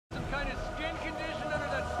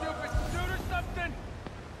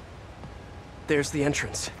There's the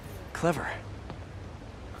entrance. Clever.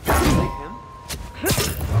 Him?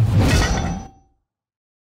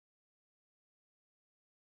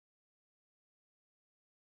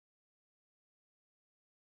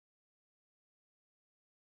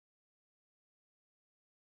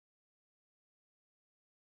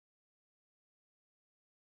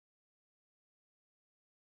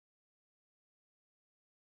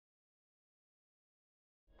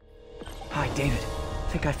 Hi, David.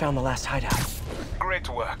 Think I found the last hideout. Great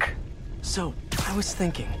work. So, I was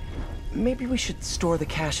thinking, maybe we should store the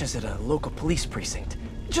caches at a local police precinct,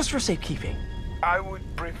 just for safekeeping. I would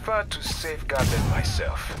prefer to safeguard them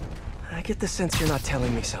myself. I get the sense you're not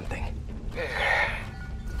telling me something.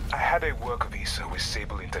 I had a work visa with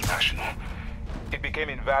Sable International. It became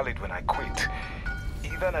invalid when I quit.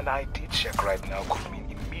 Even an ID check right now could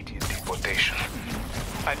mean immediate deportation.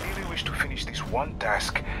 I merely wish to finish this one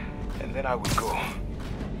task, and then I will go.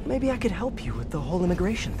 Maybe I could help you with the whole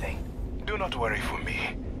immigration thing. Do not worry for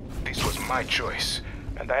me. This was my choice,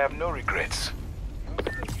 and I have no regrets. When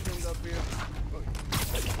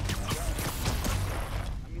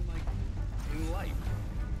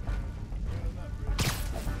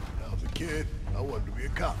I was a kid, I wanted to be a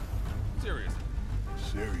cop. Serious.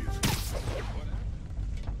 Serious.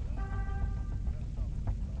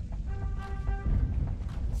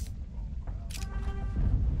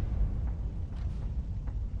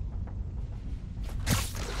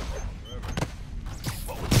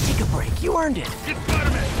 Take a break. You earned it. Get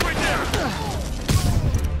Spider-Man! Right there!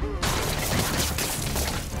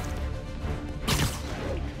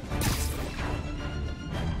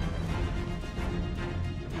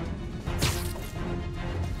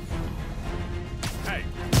 Hey!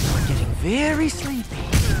 We're getting very sleepy.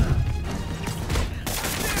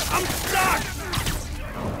 I'm stuck!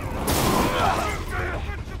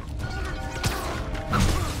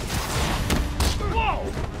 Whoa!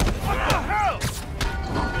 What the hell?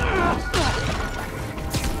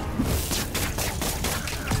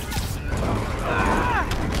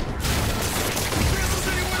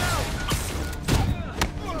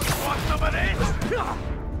 Want some of this?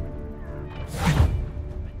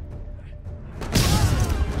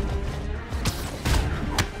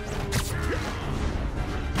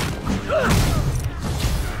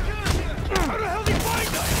 How the hell did he find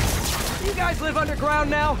us? You guys live underground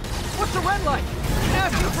now? What's the rent like?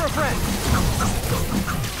 Asking for a friend.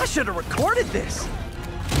 I should have recorded this.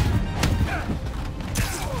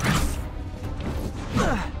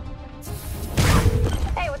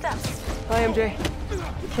 Hey, what's up? Hi, MJ.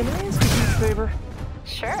 Can I ask a huge favor?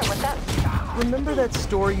 Sure, what's up? Remember that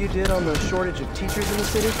story you did on the shortage of teachers in the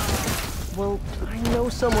city? Well, I know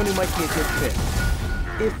someone who might be a good fit.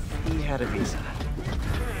 If he had a visa.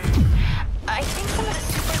 I think some of the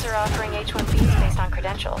supers are offering H-1Bs based on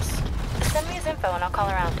credentials. Send me his info and I'll call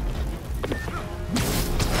around.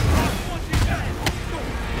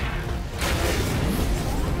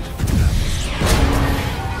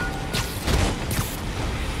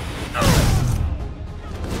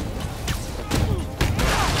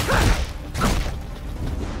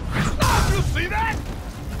 You see that?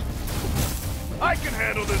 I can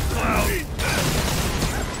handle this cloud!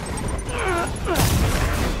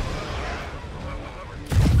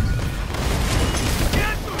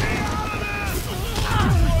 Get me out of this!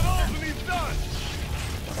 What else and he's done?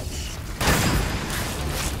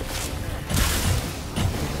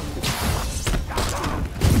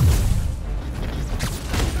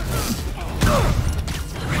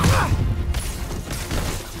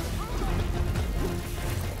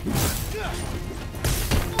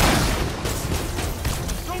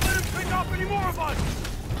 Don't let him pick off any more of us!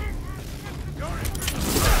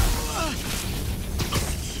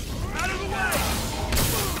 Out of the way!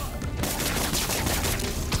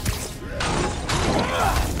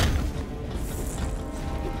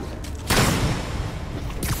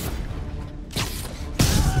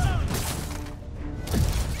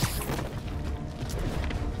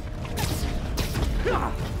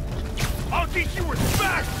 I'll teach you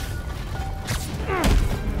respect!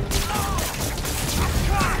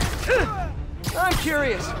 I'm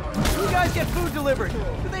curious. You guys get food delivered.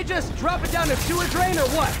 Do they just drop it down a sewer drain or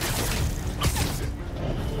what?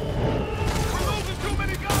 We're losing too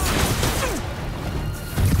many guys!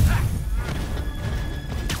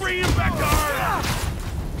 Bring him back to Earth!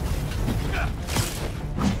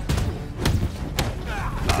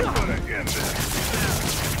 I'm gonna end this.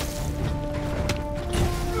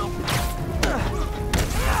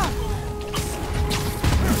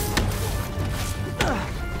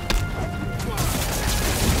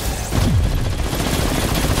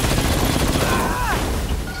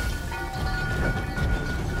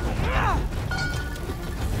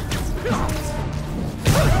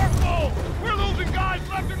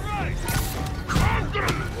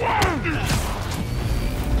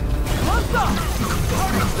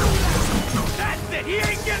 That's it! He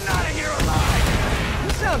ain't getting out of here alive! You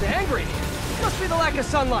sound angry. Must be the lack of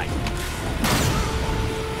sunlight.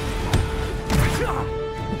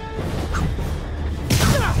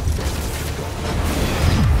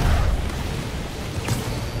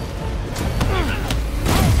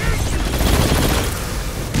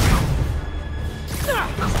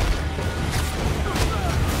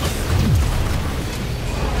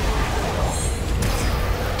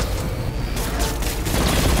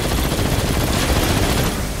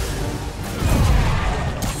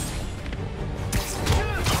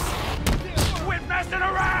 Quit messing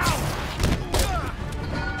around!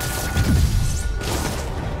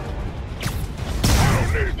 I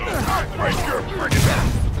don't need no heartbreaker! Bring it back!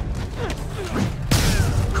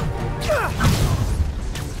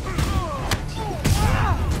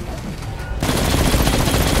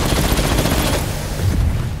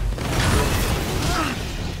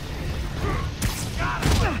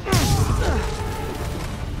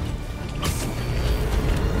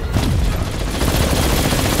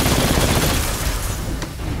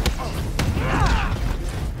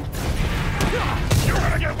 You're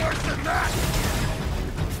gonna get worse than that!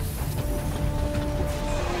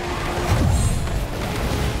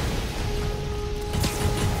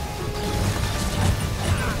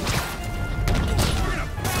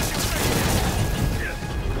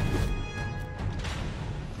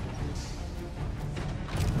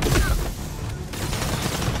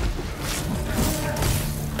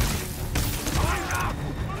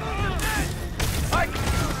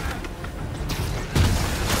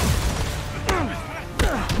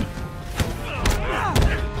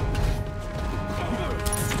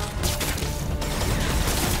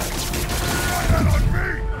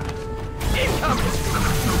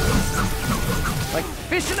 Like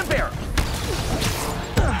fish in a barrel.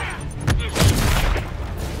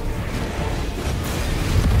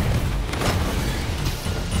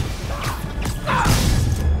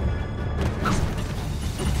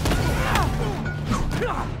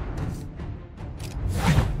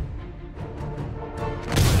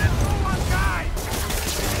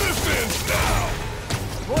 This ends now!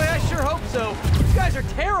 Boy, I sure hope so. You guys are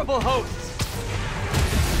terrible hosts.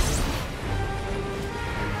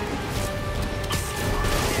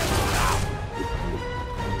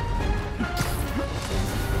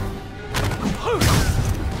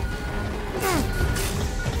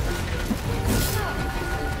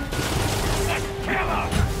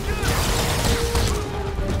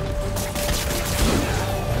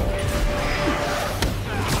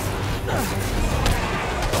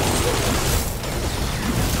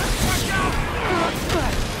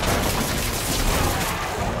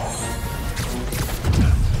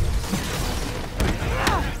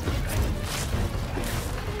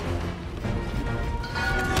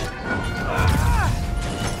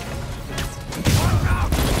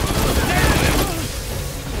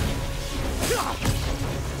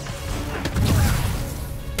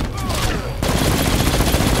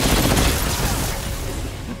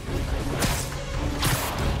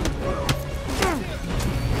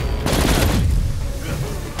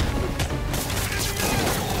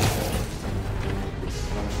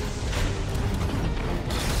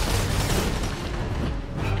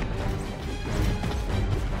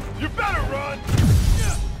 You better run!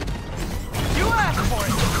 You asked for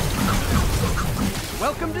it.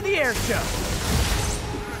 Welcome to the air show.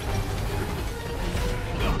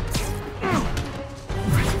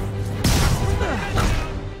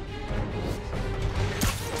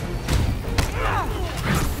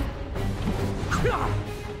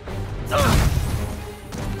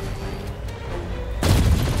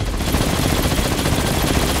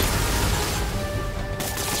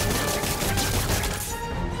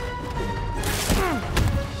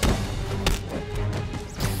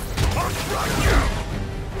 I'll crush you!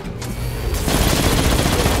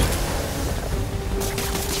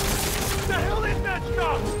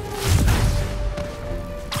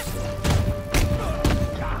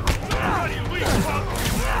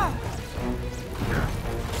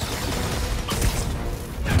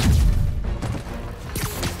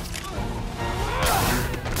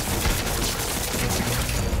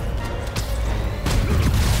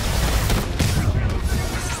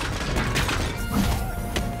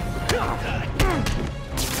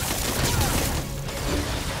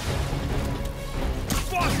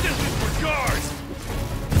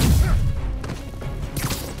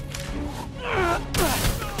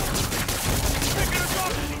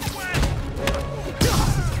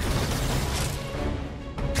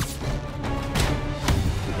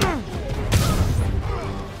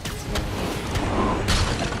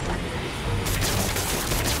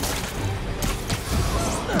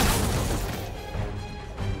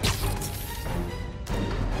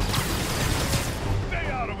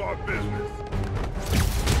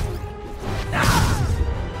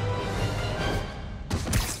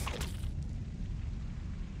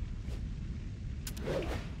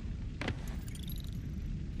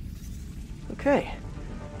 Okay.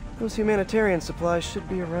 Those humanitarian supplies should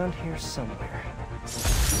be around here somewhere.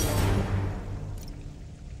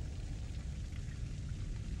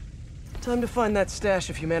 Time to find that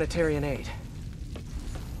stash of humanitarian aid.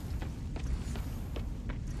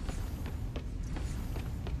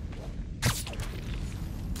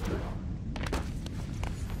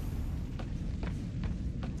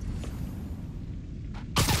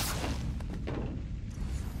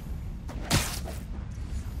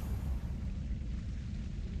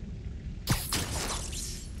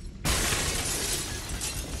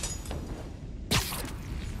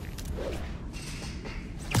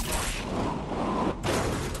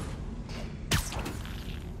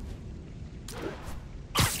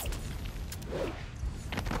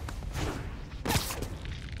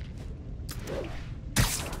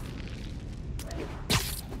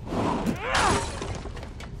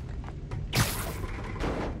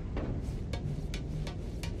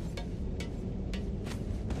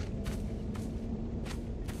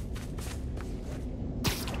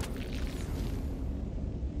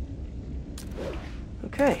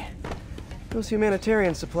 Okay. Those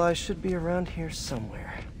humanitarian supplies should be around here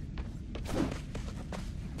somewhere.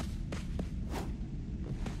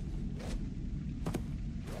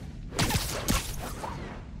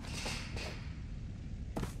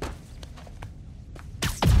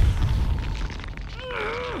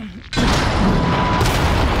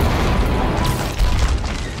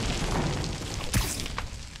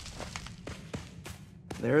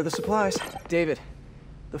 There are the supplies. David,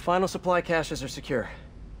 the final supply caches are secure.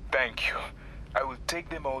 Thank you. I will take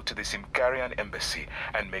them all to the Simkarian embassy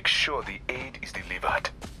and make sure the aid is delivered.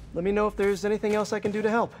 Let me know if there's anything else I can do to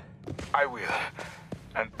help. I will.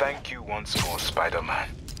 And thank you once more, Spider-Man.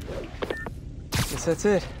 Guess that's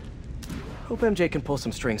it. Hope MJ can pull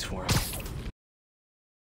some strings for him.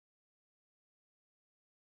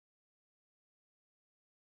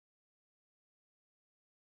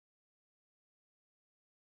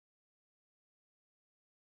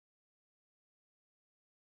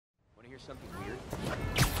 Want to hear something weird?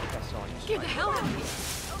 I think I saw you. Get the hell out of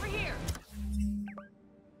here! Over here!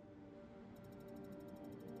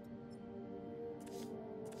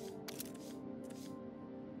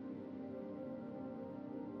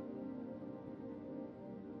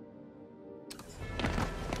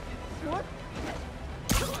 What?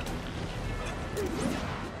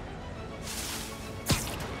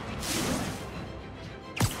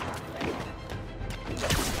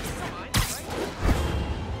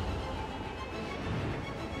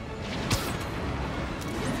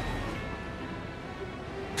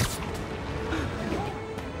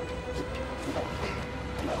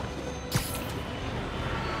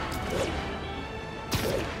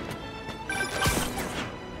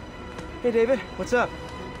 Hey David, what's up?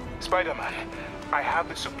 Spider-Man, I have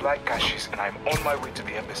the supply caches and I'm on my way to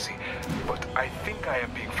the embassy, but I think I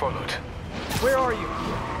am being followed. Where are you?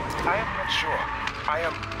 I am not sure. I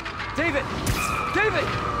am... David! David!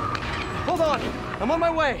 Hold on! I'm on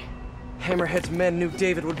my way! Hammerhead's men knew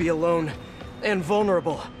David would be alone and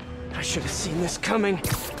vulnerable. I should have seen this coming.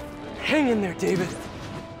 Hang in there, David.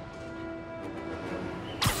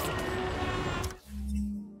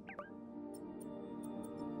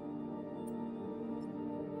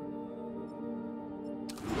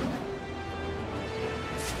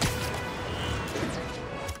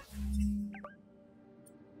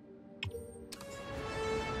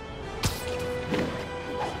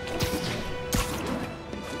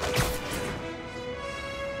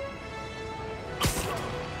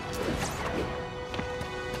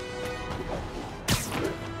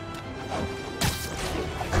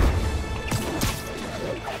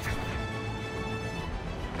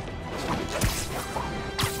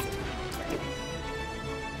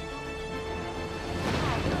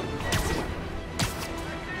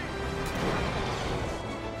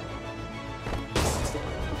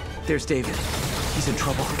 There's David. He's in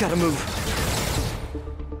trouble. Gotta move.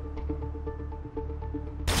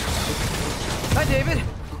 Hi, David.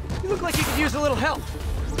 You look like you could use a little help.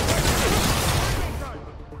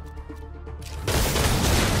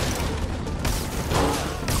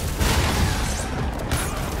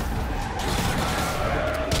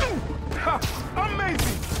 Amazing!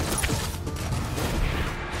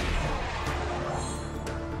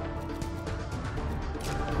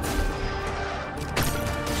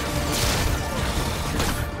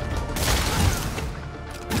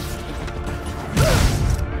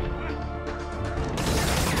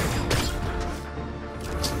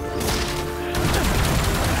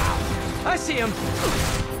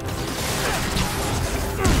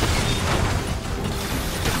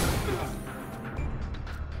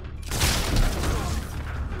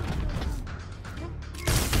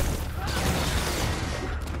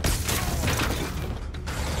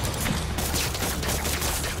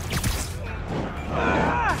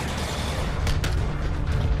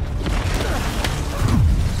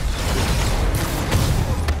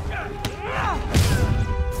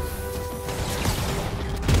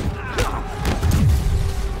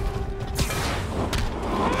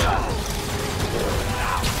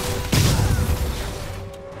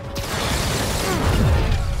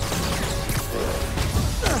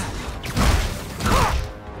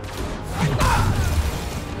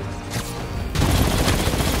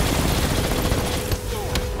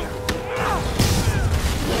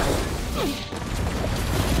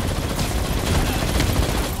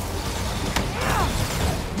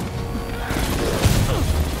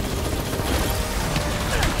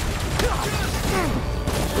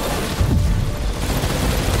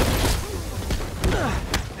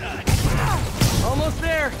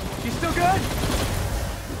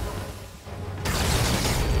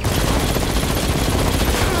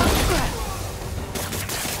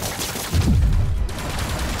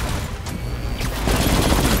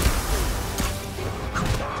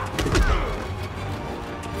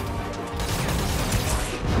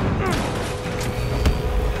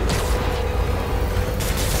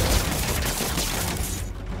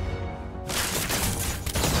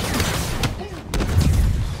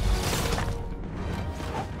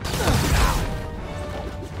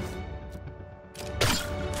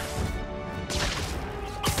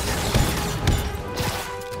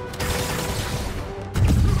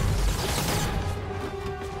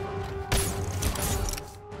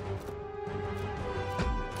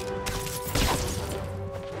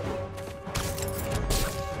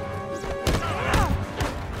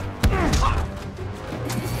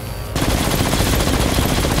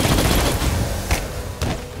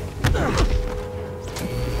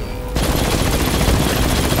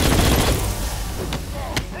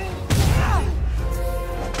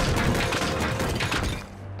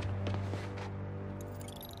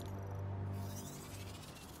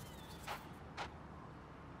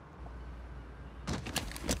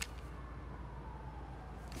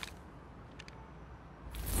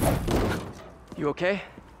 You okay?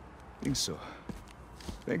 Think so.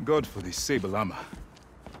 Thank God for this sable armor.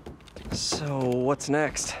 So, what's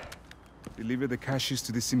next? Deliver the caches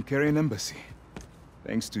to the Simkarian embassy.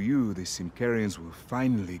 Thanks to you, the Simkarians will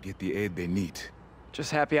finally get the aid they need. Just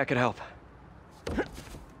happy I could help.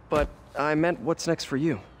 But I meant what's next for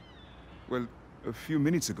you? Well, a few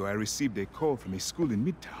minutes ago I received a call from a school in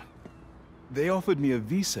Midtown. They offered me a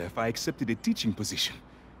visa if I accepted a teaching position.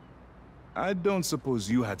 I don't suppose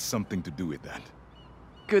you had something to do with that.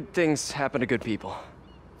 Good things happen to good people.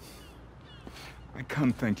 I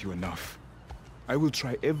can't thank you enough. I will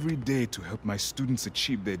try every day to help my students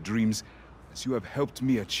achieve their dreams as you have helped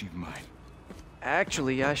me achieve mine.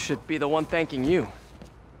 Actually, I should be the one thanking you.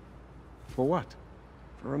 For what?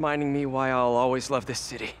 For reminding me why I'll always love this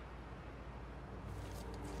city.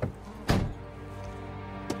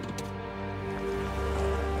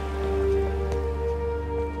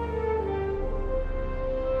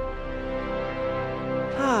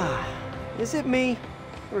 Is it me?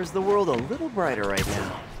 Or is the world a little brighter right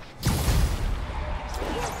now?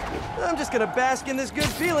 I'm just gonna bask in this good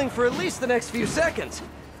feeling for at least the next few seconds.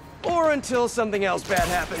 Or until something else bad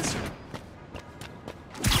happens.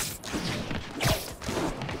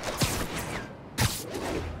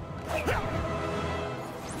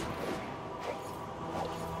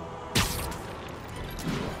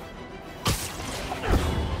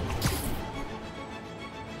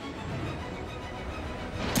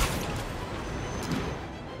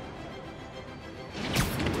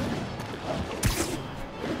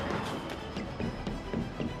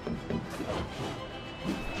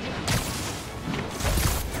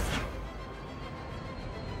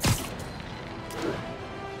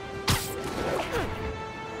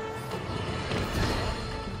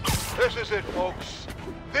 This is it, folks.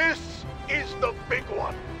 This is the big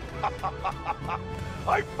one.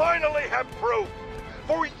 I finally have proof.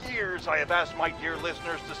 For years, I have asked my dear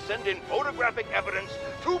listeners to send in photographic evidence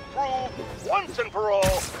to prove, once and for all,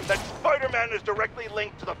 that Spider-Man is directly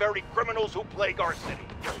linked to the very criminals who plague our city.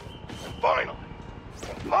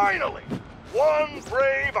 And finally, one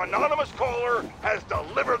brave anonymous caller has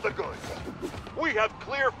delivered the goods. We have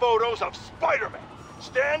clear photos of Spider-Man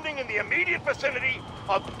standing in the immediate vicinity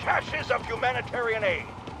of caches of humanitarian aid.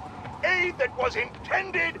 Aid that was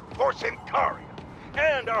intended for Simkaria.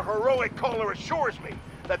 And our heroic caller assures me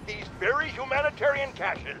that these very humanitarian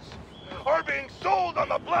caches are being sold on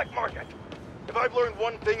the black market. If I've learned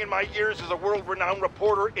one thing in my years as a world-renowned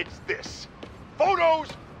reporter, it's this. Photos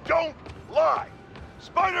don't lie.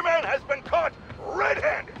 Spider-Man has been caught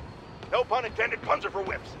red-handed. No pun intended, puns are for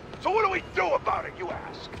whips. So what do we do about it, you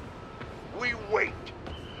ask? We wait.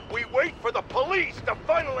 We wait for the police to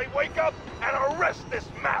finally wake up and arrest this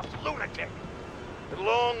mass lunatic. At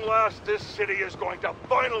long last, this city is going to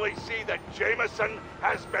finally see that Jameson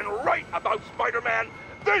has been right about Spider-Man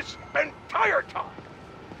this entire time.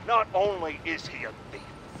 Not only is he a thief,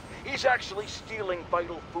 he's actually stealing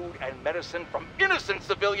vital food and medicine from innocent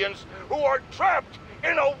civilians who are trapped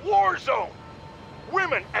in a war zone.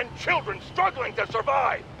 Women and children struggling to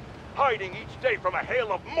survive, hiding each day from a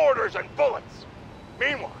hail of mortars and bullets.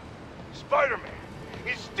 Meanwhile, Spider-Man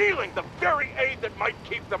is stealing the very aid that might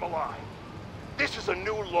keep them alive. This is a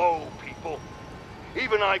new low, people.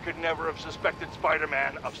 Even I could never have suspected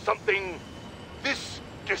Spider-Man of something this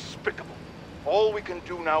despicable. All we can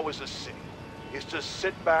do now as a city is to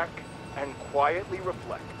sit back and quietly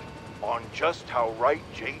reflect on just how right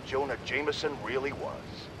J. Jonah Jameson really was.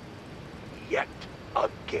 Yet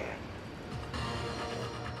again.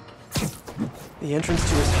 The entrance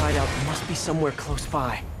to his hideout must be somewhere close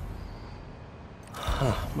by.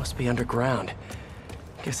 Huh, must be underground.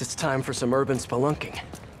 Guess it's time for some urban spelunking.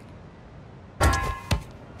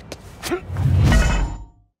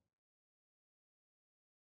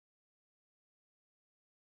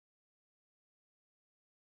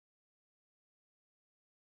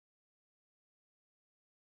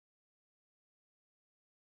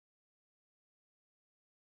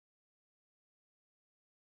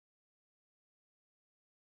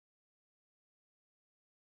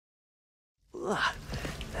 Ugh,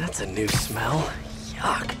 that's a new smell.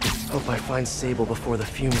 Yuck. Hope I find Sable before the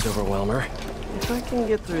fumes overwhelm her. If I can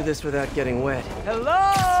get through this without getting wet.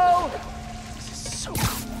 Hello? This is so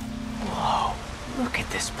cool. Whoa, look at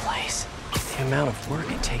this place. The amount of work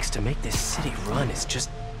it takes to make this city run is just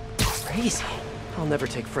crazy. I'll never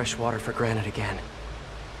take fresh water for granted again.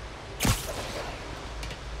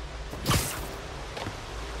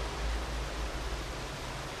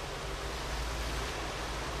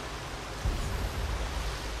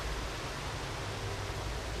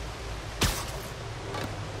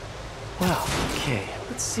 Well, okay,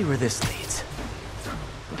 let's see where this leads.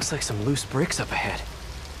 Looks Looks like some loose bricks up ahead.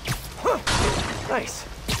 Nice.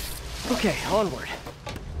 Okay, onward.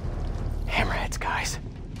 Hammerheads, guys.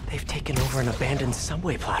 They've taken over an abandoned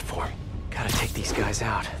subway platform. Gotta take these guys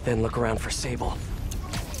out, then look around for Sable.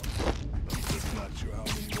 I'm just not sure how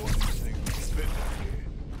many more of these things will fit down here.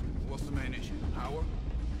 What's the main issue? Power?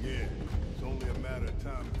 Yeah, it's only a matter of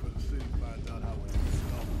time before the city finds out how we're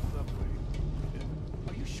using all the subway.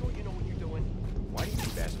 Are you sure you know what you're doing? Why do you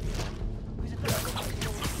keep asking me that? Because it doesn't matter. You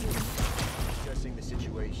know what you're doing. Assessing the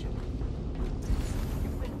situation.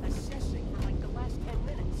 You've been assessing for like the last 10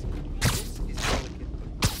 minutes. This is delicate.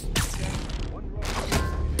 Okay? One wrong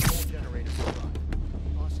move and the whole generator will run.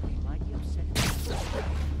 Boss, I might be upset.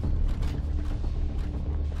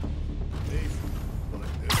 Maybe, but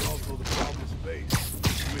there's also the problem of space.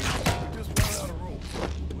 I mean, we just ran out of room.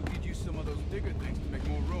 We could use some of those digger things to make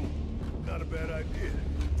more room. Not a bad idea.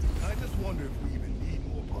 I just wonder if we even need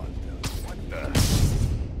more parts down here. What the?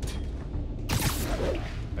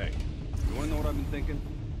 Hey, you wanna know what I've been thinking?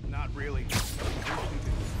 Not really.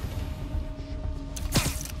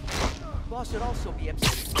 Boss would also be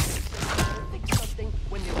upset. They think something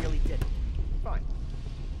when they really didn't. Fine.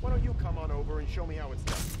 Why don't you come on over and show me how it's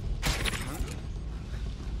done? Huh?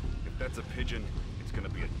 If that's a pigeon, it's gonna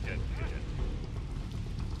be a dead pigeon.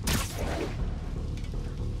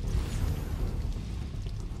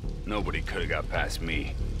 Nobody could have got past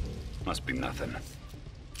me. Must be nothing.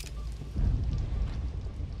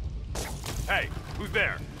 Hey, who's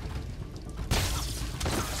there?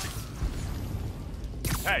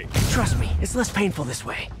 Hey! Trust me, it's less painful this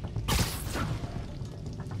way.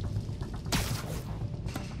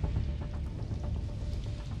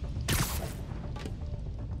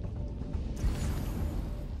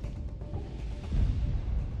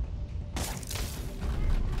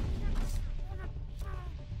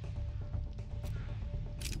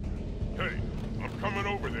 Hey, I'm coming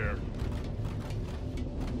over there.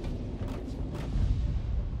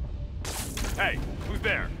 Hey, who's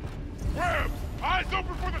there? Web! Eyes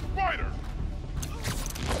open for the spider!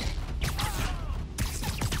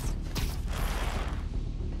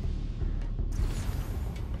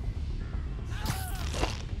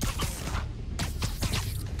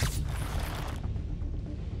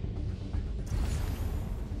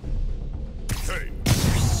 Hey,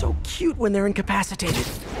 They're so cute when they're incapacitated.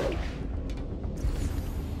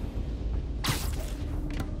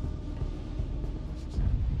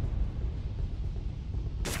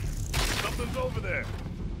 something's over there.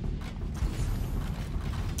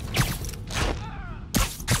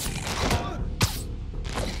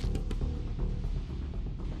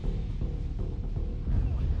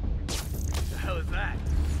 What the hell is that?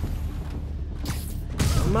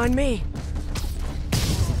 Don't mind me.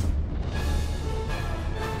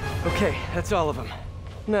 Okay, that's all of them.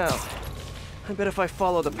 Now, I bet if I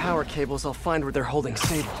follow the power cables, I'll find where they're holding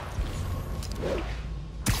Sable.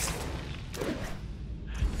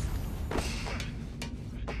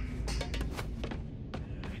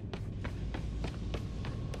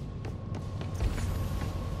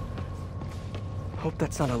 Hope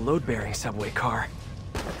that's not a load-bearing subway car.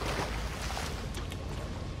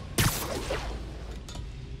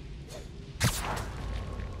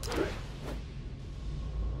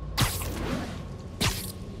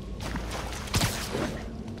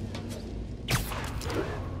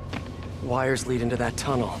 Wires lead into that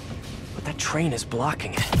tunnel, but that train is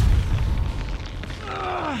blocking it.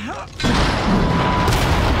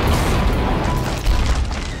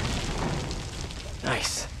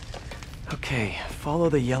 Nice. Okay, follow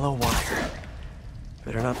the yellow wire.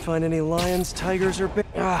 Better not find any lions, tigers, or bears.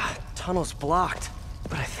 Ah, tunnel's blocked,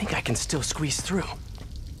 but I think I can still squeeze through.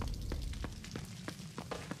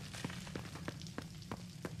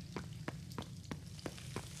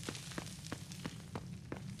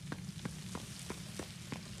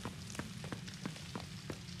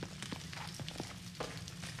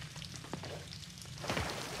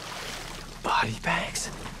 Body bags?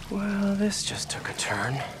 Well, this just took a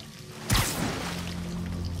turn.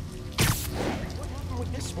 What happened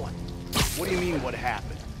with this one? What do you mean, what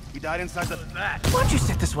happened? He died inside the... Why don't you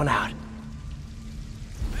sit this one out?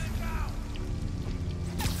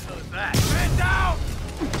 Man down!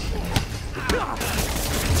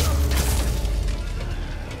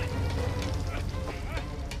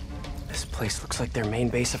 This place looks like their main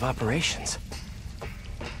base of operations.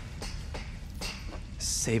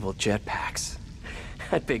 Sable jetpacks.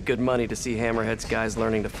 I'd pay good money to see Hammerhead's guys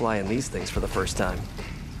learning to fly in these things for the first time.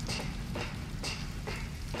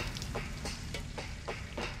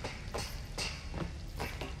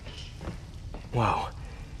 Whoa.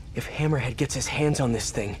 If Hammerhead gets his hands on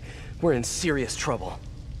this thing, we're in serious trouble.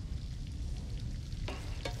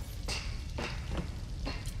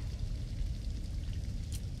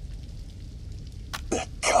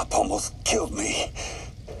 Pop almost killed me.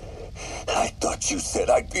 I thought you said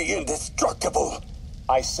I'd be indestructible.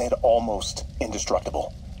 I said almost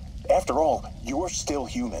indestructible. After all, you're still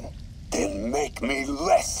human. Then make me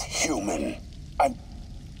less human.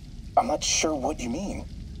 I'm not sure what you mean.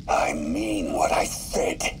 I mean what I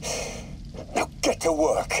said. Now get to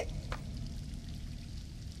work.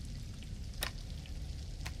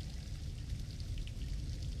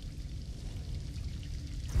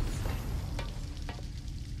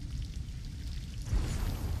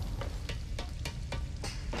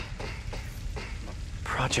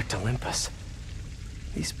 Project Olympus.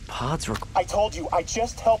 These pods were... I told you, I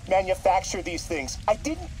just helped manufacture these things. I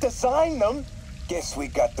didn't design them. Guess we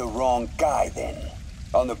got the wrong guy then.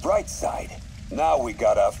 On the bright side, now we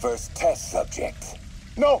got our first test subject.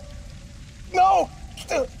 No! No!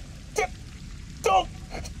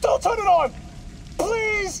 Don't turn it on!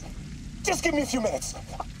 Please! Just give me a few minutes.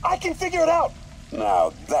 I can figure it out.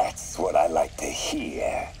 Now that's what I like to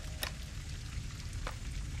hear.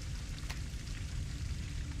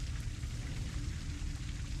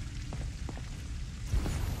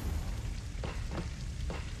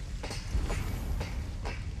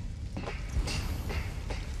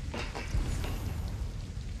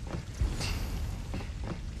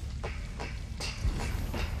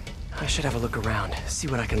 I should have a look around, see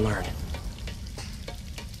what I can learn.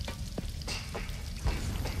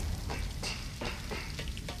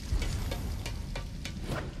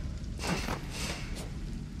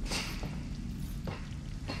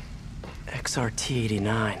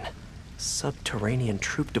 XRT-89, Subterranean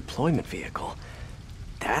Troop Deployment Vehicle.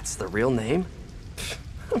 That's the real name?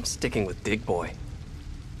 I'm sticking with Dig Boy.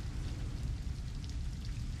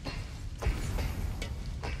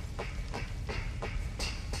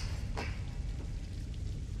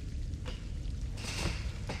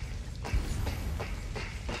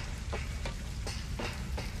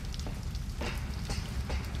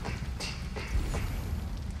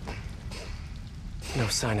 No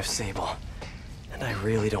sign of Sable. And I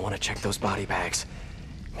really don't want to check those body bags.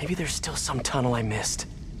 Maybe there's still some tunnel I missed.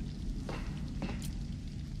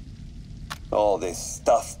 All this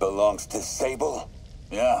stuff belongs to Sable?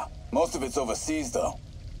 Yeah, most of it's overseas, though.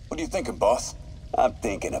 What are you thinking, boss? I'm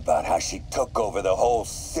thinking about how she took over the whole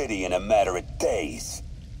city in a matter of days.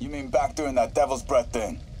 You mean back during that Devil's Breath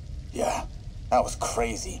thing? Yeah, that was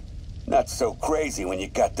crazy. Not so crazy when you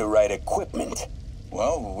got the right equipment.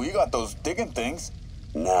 Well, we got those digging things.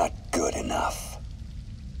 Not good enough.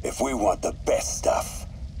 If we want the best stuff,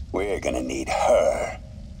 we're gonna need her.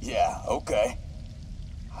 Yeah, okay.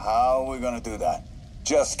 How are we gonna do that?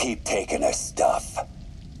 Just keep taking her stuff.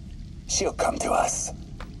 She'll come to us.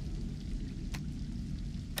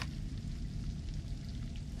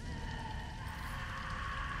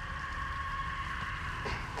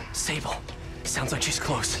 Sable. Sounds like she's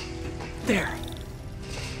close. There.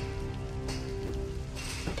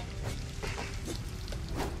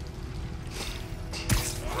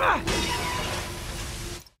 Ah!